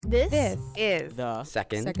This is The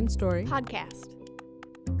Second Story podcast.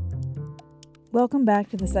 Welcome back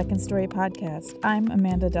to the Second Story podcast. I'm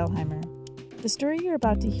Amanda Delheimer. The story you're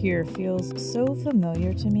about to hear feels so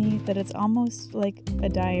familiar to me that it's almost like a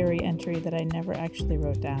diary entry that I never actually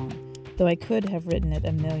wrote down, though I could have written it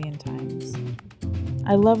a million times.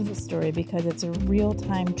 I love this story because it's a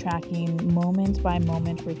real-time tracking,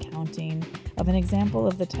 moment-by-moment recounting of an example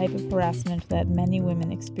of the type of harassment that many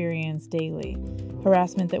women experience daily,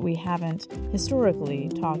 harassment that we haven't, historically,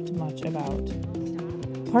 talked much about.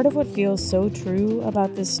 Part of what feels so true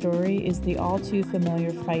about this story is the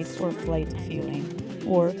all-too-familiar fight or flight feeling,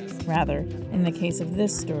 or, rather, in the case of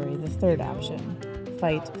this story, the third option,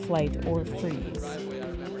 fight, flight, or freeze.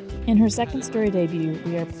 In her second story debut,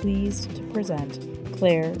 we are pleased to present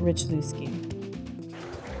Claire Rychlewski.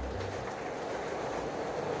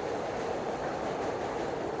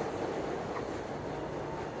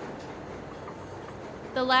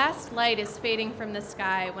 The last light is fading from the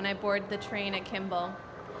sky when I board the train at Kimball.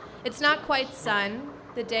 It's not quite sun.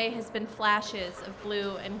 The day has been flashes of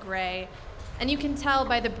blue and gray, and you can tell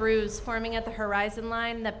by the bruise forming at the horizon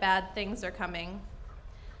line that bad things are coming.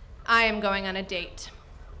 I am going on a date.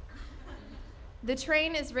 The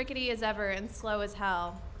train is rickety as ever and slow as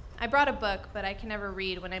hell. I brought a book, but I can never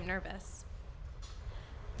read when I'm nervous.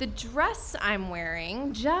 The dress I'm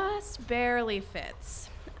wearing just barely fits.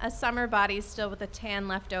 A summer body still with a tan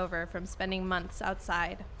left over from spending months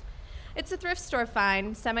outside. It's a thrift store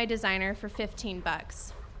find, semi-designer for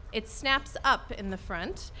 $15. It snaps up in the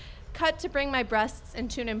front, cut to bring my breasts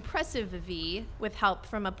into an impressive V with help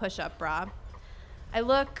from a push-up bra. I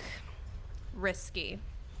look risky.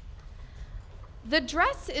 The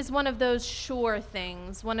dress is one of those sure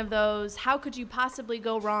things, one of those how could you possibly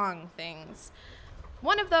go wrong things.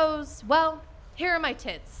 One of those, well, here are my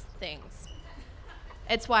tits things.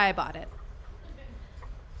 It's why I bought it.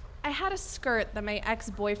 I had a skirt that my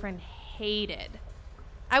ex-boyfriend hated.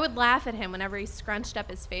 I would laugh at him whenever he scrunched up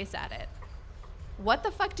his face at it. What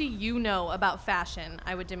the fuck do you know about fashion?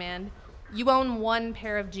 I would demand. You own one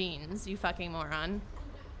pair of jeans, you fucking moron.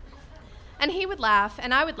 And he would laugh,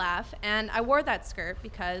 and I would laugh, and I wore that skirt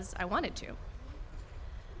because I wanted to.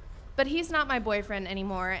 But he's not my boyfriend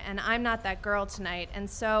anymore, and I'm not that girl tonight, and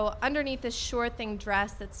so underneath this sure thing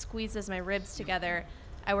dress that squeezes my ribs together,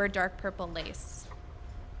 I wear dark purple lace.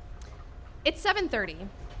 It's 7:30.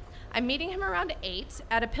 I'm meeting him around 8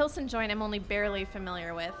 at a Pilsen joint I'm only barely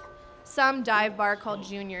familiar with, some dive bar called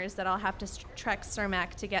Juniors that I'll have to trek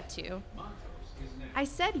Cermak to get to. I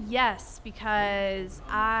said yes because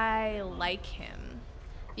I like him,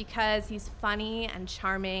 because he's funny and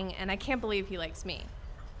charming, and I can't believe he likes me.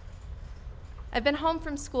 I've been home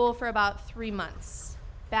from school for about 3 months,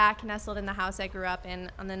 back nestled in the house I grew up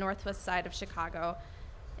in on the northwest side of Chicago,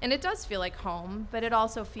 and it does feel like home, but it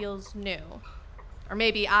also feels new. Or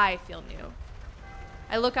maybe I feel new.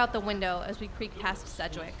 I look out the window as we creak past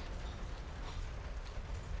Sedgwick.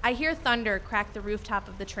 I hear thunder crack the rooftop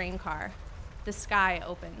of the train car. The sky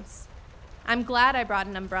opens. I'm glad I brought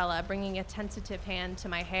an umbrella, bringing a tentative hand to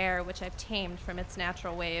my hair, which I've tamed from its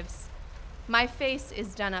natural waves. My face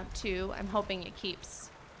is done up too. I'm hoping it keeps.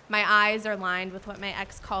 My eyes are lined with what my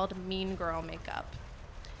ex called mean girl makeup.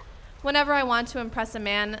 Whenever I want to impress a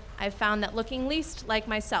man, I've found that looking least like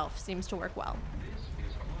myself seems to work well.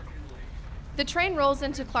 The train rolls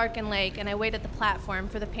into Clark and Lake, and I wait at the platform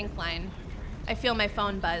for the pink line. I feel my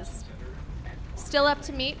phone buzz. Still up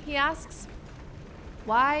to meet, he asks.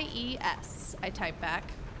 Y-E-S, I type back.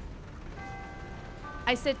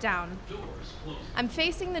 I sit down. I'm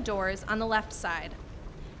facing the doors on the left side.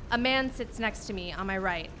 A man sits next to me on my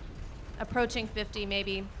right. Approaching 50,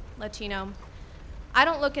 maybe, Latino. I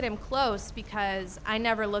don't look at him close because I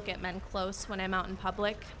never look at men close when I'm out in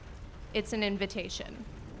public. It's an invitation.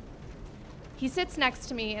 He sits next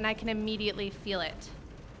to me and I can immediately feel it.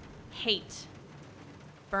 Hate.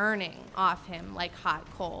 Burning off him like hot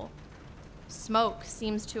coal. Smoke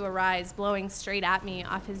seems to arise, blowing straight at me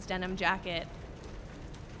off his denim jacket.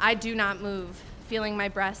 I do not move, feeling my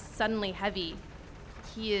breasts suddenly heavy.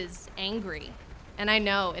 He is angry, and I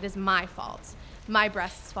know it is my fault. My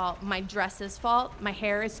breast's fault, my dress's fault, my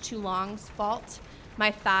hair is too long's fault,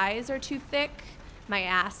 my thighs are too thick, my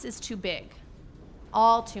ass is too big.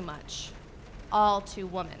 All too much, all too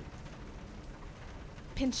woman.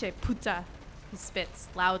 Pinche puta, he spits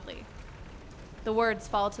loudly. The words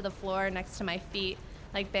fall to the floor next to my feet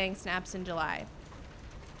like bang snaps in July.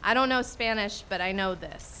 I don't know Spanish, but I know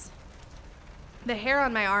this. The hair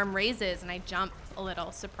on my arm raises and I jump a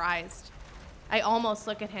little, surprised. I almost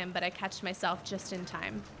look at him, but I catch myself just in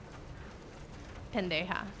time.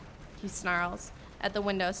 Pendeja, he snarls, at the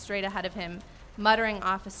window straight ahead of him, muttering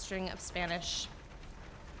off a string of Spanish.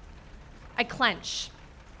 I clench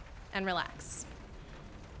and relax.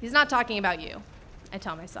 He's not talking about you, I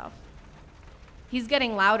tell myself. He's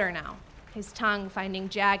getting louder now, his tongue finding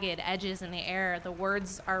jagged edges in the air. The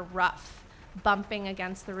words are rough, bumping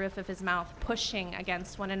against the roof of his mouth, pushing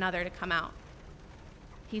against one another to come out.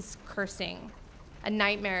 He's cursing, a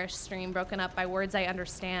nightmarish stream broken up by words I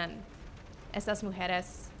understand. Esas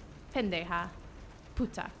mujeres, pendeja,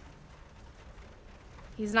 puta.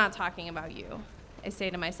 He's not talking about you, I say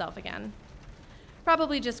to myself again.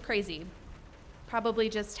 Probably just crazy. Probably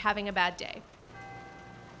just having a bad day.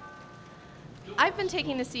 I've been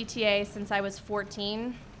taking the CTA since I was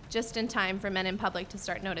 14, just in time for Men in Public to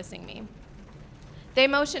start noticing me. They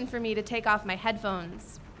motion for me to take off my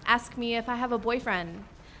headphones, ask me if I have a boyfriend,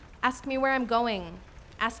 ask me where I'm going,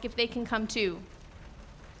 ask if they can come too.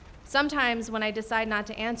 Sometimes when I decide not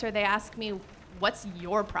to answer, they ask me, "What's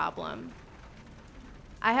your problem?"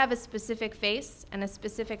 I have a specific face and a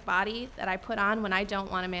specific body that I put on when I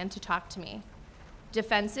don't want a man to talk to me.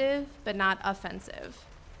 Defensive, but not offensive.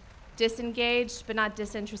 Disengaged, but not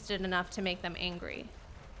disinterested enough to make them angry.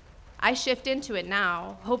 I shift into it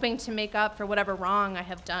now, hoping to make up for whatever wrong I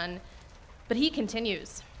have done, but he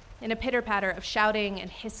continues in a pitter-patter of shouting and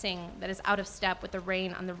hissing that is out of step with the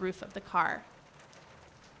rain on the roof of the car.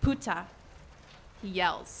 Puta, he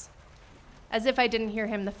yells, as if I didn't hear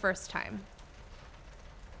him the first time.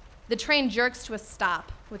 The train jerks to a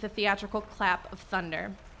stop with a theatrical clap of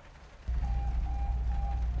thunder.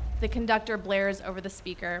 The conductor blares over the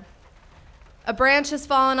speaker. A branch has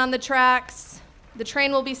fallen on the tracks. The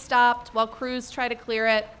train will be stopped while crews try to clear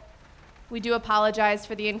it. We do apologize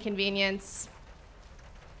for the inconvenience.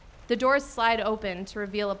 The doors slide open to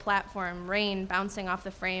reveal a platform, rain bouncing off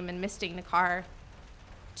the frame and misting the car.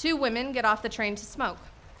 2 women get off the train to smoke.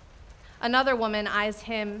 Another woman eyes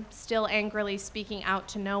him, still angrily speaking out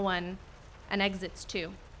to no one, and exits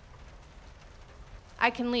too.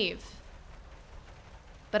 I can leave,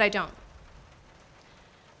 but I don't.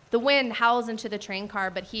 The wind howls into the train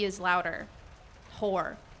car, but he is louder.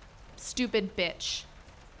 Whore. Stupid bitch.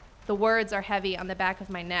 The words are heavy on the back of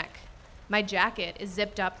my neck. My jacket is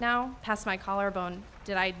zipped up now, past my collarbone.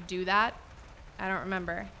 Did I do that? I don't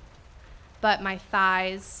remember. But my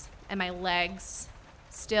thighs and my legs,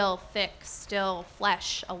 still thick, still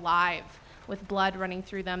flesh, alive, with blood running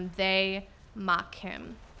through them, they mock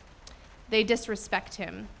him. They disrespect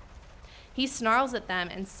him. He snarls at them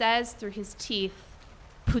and says through his teeth,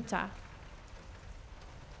 puta.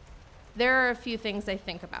 There are a few things I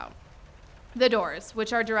think about. The doors,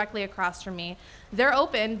 which are directly across from me, they're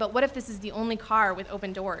open, but what if this is the only car with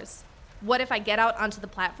open doors? What if I get out onto the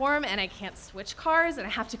platform and I can't switch cars and I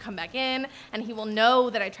have to come back in and he will know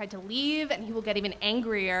that I tried to leave and he will get even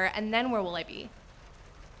angrier, and then where will I be?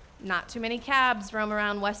 Not too many cabs roam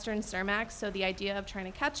around Western Cermak, so the idea of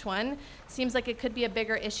trying to catch one seems like it could be a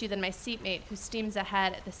bigger issue than my seatmate who steams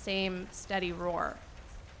ahead at the same steady roar.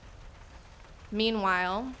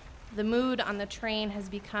 Meanwhile, the mood on the train has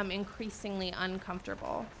become increasingly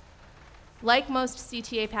uncomfortable. Like most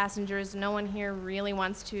CTA passengers, no one here really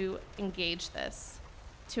wants to engage this.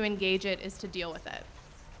 To engage it is to deal with it.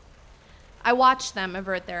 I watch them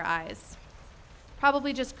avert their eyes.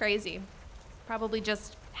 Probably just crazy. Probably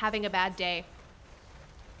just having a bad day.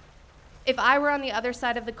 If I were on the other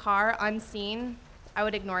side of the car, unseen, I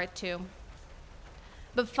would ignore it too.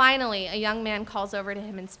 But finally, a young man calls over to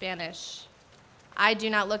him in Spanish. I do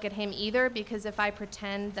not look at him either, because if I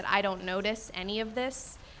pretend that I don't notice any of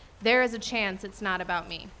this, there is a chance it's not about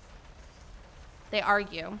me. They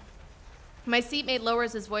argue. My seatmate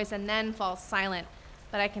lowers his voice and then falls silent,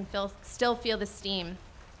 but I can still feel the steam.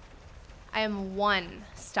 I am 1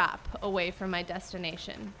 stop away from my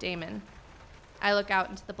destination, Damon. I look out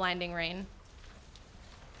into the blinding rain.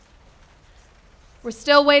 We're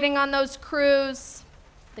still waiting on those crews,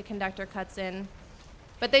 the conductor cuts in.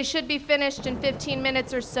 But they should be finished in 15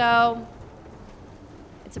 minutes or so.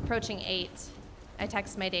 It's approaching 8. I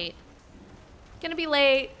text my date. Gonna be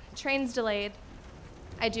late, train's delayed.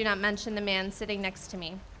 I do not mention the man sitting next to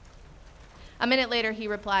me. A minute later, he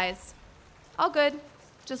replies, all good,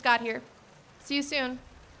 just got here. See you soon.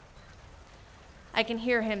 I can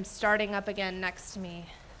hear him starting up again next to me.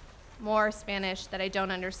 More Spanish that I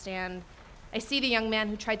don't understand. I see the young man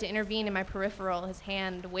who tried to intervene in my peripheral, his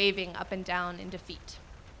hand waving up and down in defeat.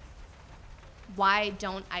 Why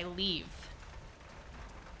don't I leave?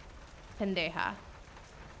 Pendeja.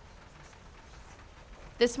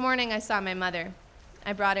 This morning I saw my mother.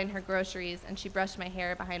 I brought in her groceries and she brushed my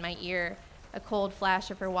hair behind my ear, a cold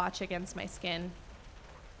flash of her watch against my skin.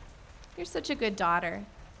 You're such a good daughter,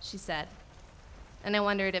 she said. and I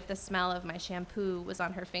wondered if the smell of my shampoo was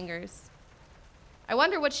on her fingers. I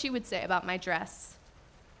wonder what she would say about my dress,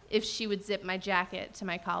 if she would zip my jacket to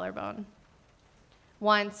my collarbone.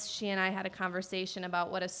 Once, she and I had a conversation about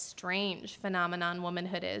what a strange phenomenon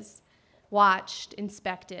womanhood is. Watched,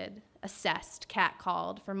 inspected, assessed,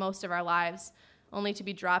 catcalled for most of our lives, only to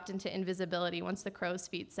be dropped into invisibility once the crow's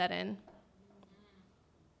feet set in.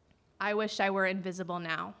 I wish I were invisible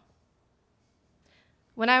now.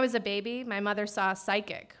 When I was a baby, my mother saw a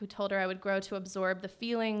psychic who told her I would grow to absorb the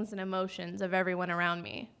feelings and emotions of everyone around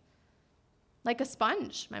me. Like a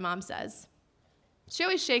sponge, my mom says. She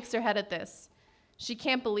always shakes her head at this. She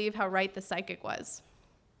can't believe how right the psychic was.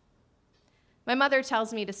 My mother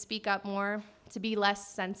tells me to speak up more, to be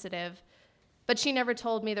less sensitive, but she never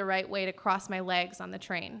told me the right way to cross my legs on the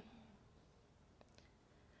train.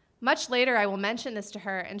 Much later, I will mention this to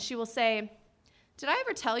her, and she will say, "Did I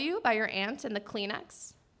ever tell you about your aunt and the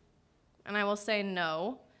Kleenex?" And I will say,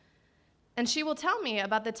 "No." And she will tell me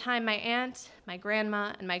about the time my aunt, my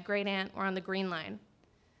grandma, and my great-aunt were on the Green Line.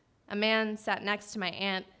 A man sat next to my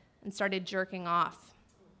aunt and started jerking off.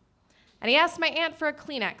 And he asked my aunt for a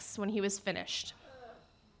Kleenex when he was finished.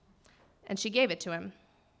 And she gave it to him.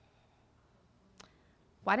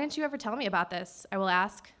 "Why didn't you ever tell me about this?" I will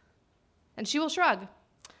ask. And she will shrug.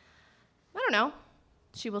 "I don't know,"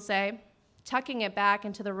 she will say, tucking it back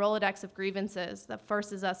into the Rolodex of grievances that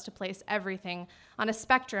forces us to place everything on a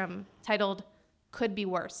spectrum titled "Could Be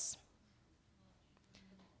Worse."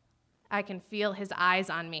 I can feel his eyes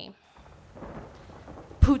on me.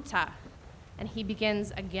 Puta. And he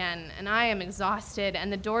begins again, and I am exhausted,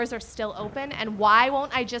 and the doors are still open, and why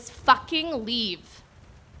won't I just fucking leave?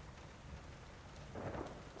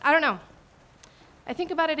 I don't know. I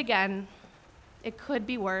think about it again. It could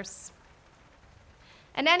be worse.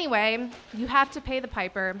 And anyway, you have to pay the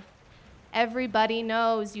piper. Everybody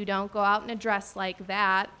knows you don't go out in a dress like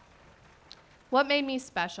that. What made me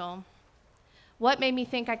special? What made me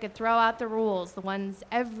think I could throw out the rules, the ones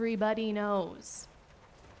everybody knows?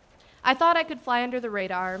 I thought I could fly under the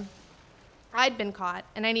radar. I'd been caught,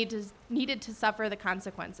 and I needed to suffer the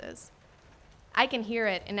consequences. I can hear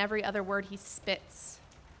it in every other word he spits.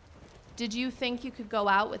 Did you think you could go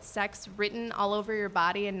out with sex written all over your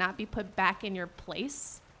body and not be put back in your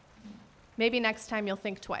place? Maybe next time you'll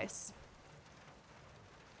think twice.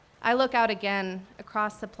 I look out again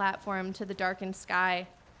across the platform to the darkened sky.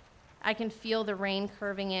 I can feel the rain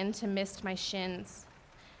curving in to mist my shins.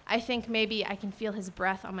 I think maybe I can feel his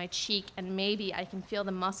breath on my cheek, and maybe I can feel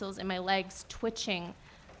the muscles in my legs twitching,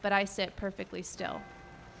 but I sit perfectly still.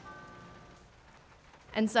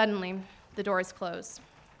 And suddenly, the doors close.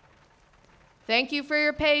 "Thank you for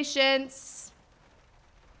your patience."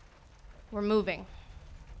 We're moving.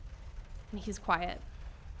 And he's quiet.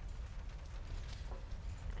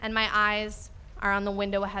 And my eyes are on the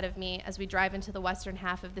window ahead of me as we drive into the western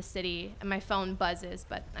half of the city, and my phone buzzes,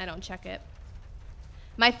 but I don't check it.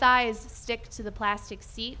 My thighs stick to the plastic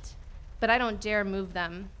seat, but I don't dare move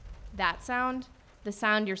them. That sound, the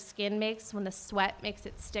sound your skin makes when the sweat makes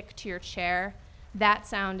it stick to your chair, that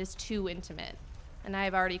sound is too intimate, and I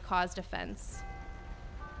have already caused offense.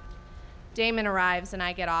 Damon arrives and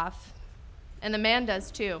I get off, and the man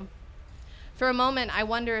does too. For a moment, I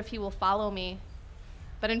wonder if he will follow me,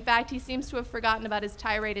 but in fact, he seems to have forgotten about his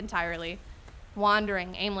tirade entirely,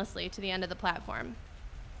 wandering aimlessly to the end of the platform.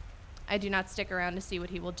 I do not stick around to see what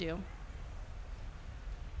he will do.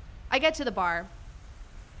 I get to the bar,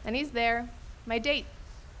 and he's there, my date.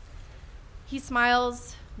 He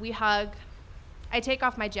smiles, we hug. I take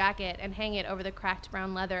off my jacket and hang it over the cracked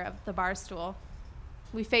brown leather of the bar stool.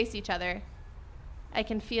 We face each other. I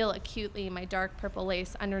can feel acutely my dark purple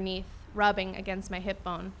lace underneath, rubbing against my hip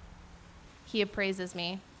bone. He appraises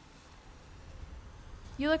me.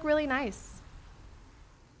 "You look really nice."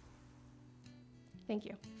 Thank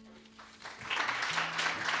you.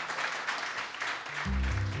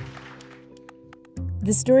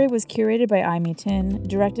 The story was curated by Aimee Tin,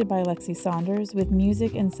 directed by Lexi Saunders, with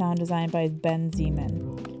music and sound design by Ben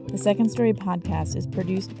Zeman. The Second Story podcast is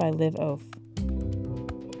produced by Liv Oaf.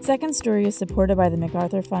 Second Story is supported by the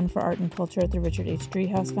MacArthur Fund for Art and Culture at the Richard H.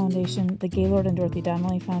 Driehaus Foundation, the Gaylord and Dorothy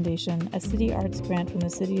Donnelly Foundation, a City Arts grant from the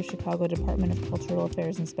City of Chicago Department of Cultural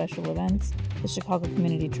Affairs and Special Events, the Chicago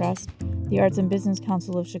Community Trust, the Arts and Business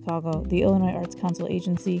Council of Chicago, the Illinois Arts Council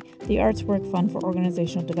Agency, the Arts Work Fund for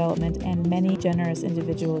Organizational Development, and many generous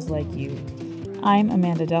individuals like you. I'm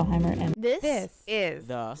Amanda Delheimer, and This is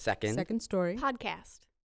the Second Story podcast.